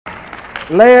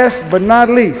last but not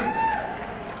least,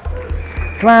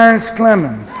 Clarence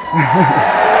Clemens.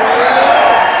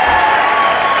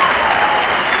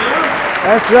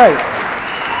 That's right.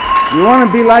 You want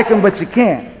to be like him, but you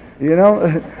can't. You know,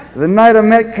 the night I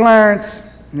met Clarence,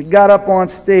 he got up on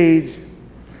stage.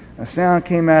 A sound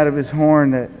came out of his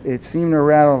horn that it seemed to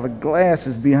rattle the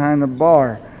glasses behind the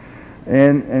bar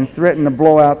and threatened to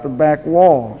blow out the back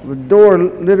wall. The door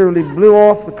literally blew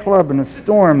off the club in a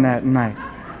storm that night.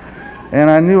 And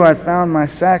I knew I'd found my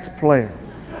sax player.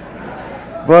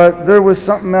 But there was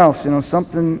something else, you know,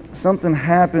 something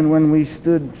happened when we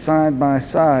stood side by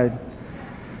side.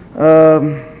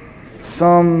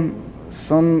 Some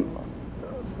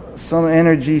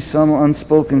energy, some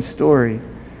unspoken story.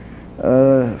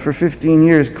 For 15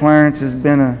 years, Clarence has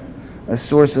been a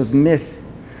source of myth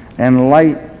and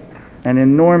light and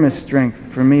enormous strength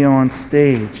for me on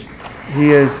stage. He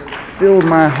has filled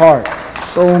my heart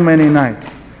so many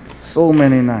nights.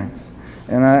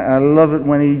 And I love it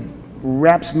when he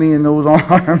wraps me in those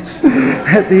arms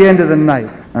at the end of the night.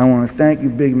 I want to thank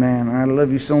you, big man. I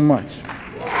love you so much.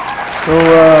 So,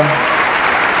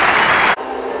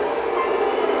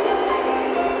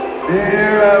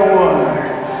 there I was.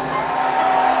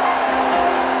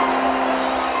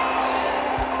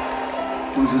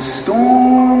 It was a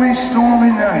stormy,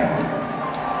 stormy night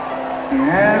in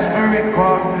Asbury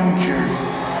Park, New Jersey.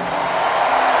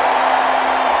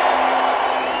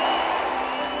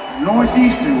 The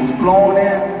northeaster was blowing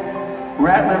in,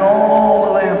 rattling all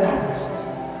the lampposts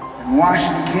and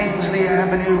washing Kingsley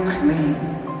Avenue clean.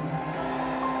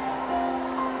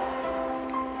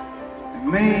 And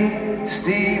me and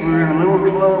Steve were in a little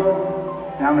club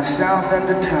down the south end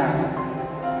of town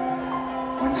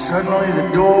when suddenly the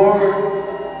door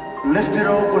lifted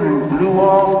open and blew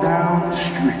off down the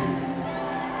street.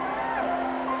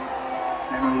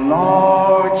 And a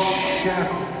large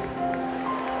shadow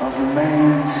of a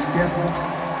man stepped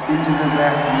into the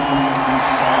back room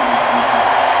beside the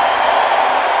bed.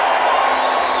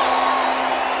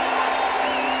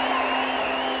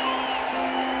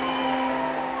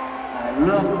 I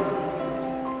looked.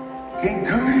 King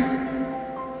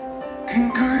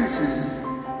Curtis has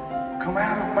come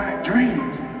out of my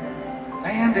dreams.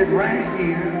 Landed right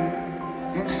here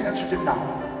in Central. No,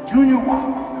 Junior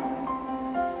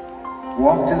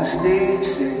walked to the stage,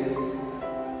 said,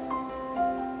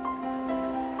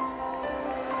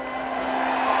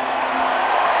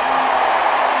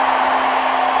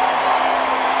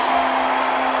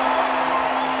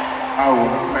 I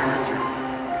want to play with you.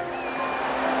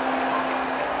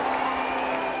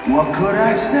 What could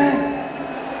I say?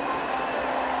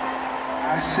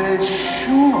 I said,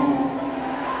 sure.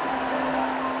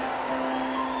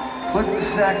 Put the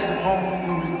saxophone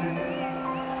to his lips,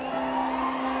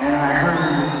 and I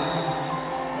heard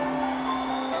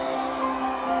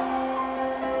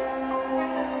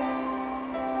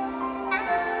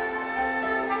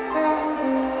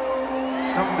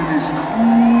something as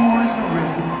cool as a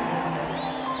river.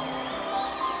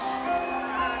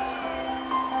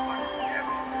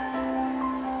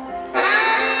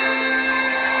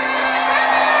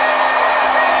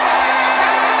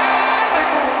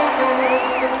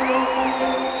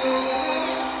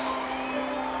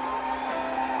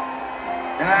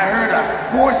 And I heard a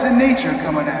force of nature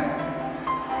coming at me.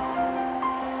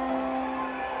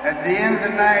 At the end of the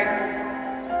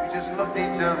night, we just looked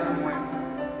at each other and went,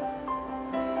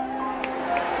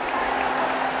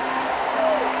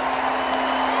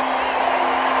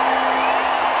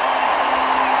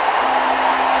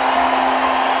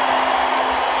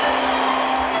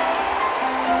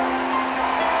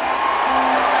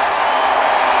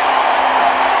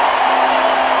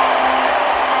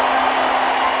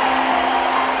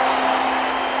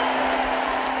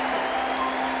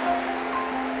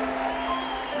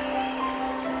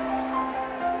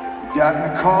 got in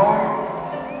the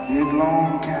car, big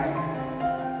long Cadillac,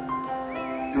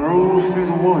 drove through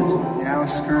the woods on the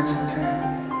outskirts of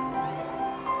town,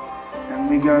 and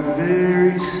we got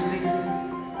very sleepy,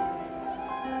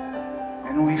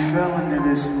 and we fell into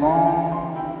this long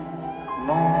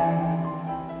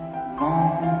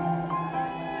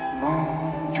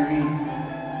dream.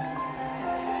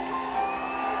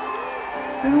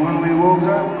 And when we woke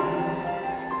up,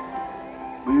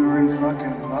 we were in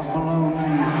fucking Buffalo,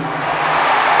 New York.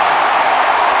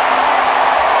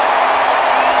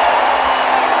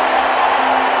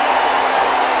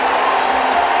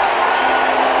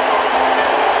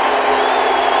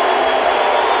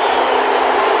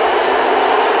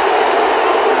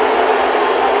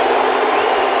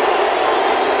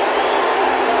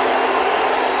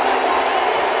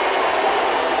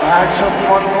 I took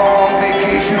month-long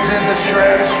vacations in the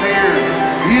stratosphere.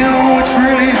 You know it's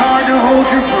really hard to hold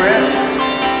your breath.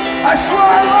 I swear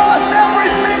I lost every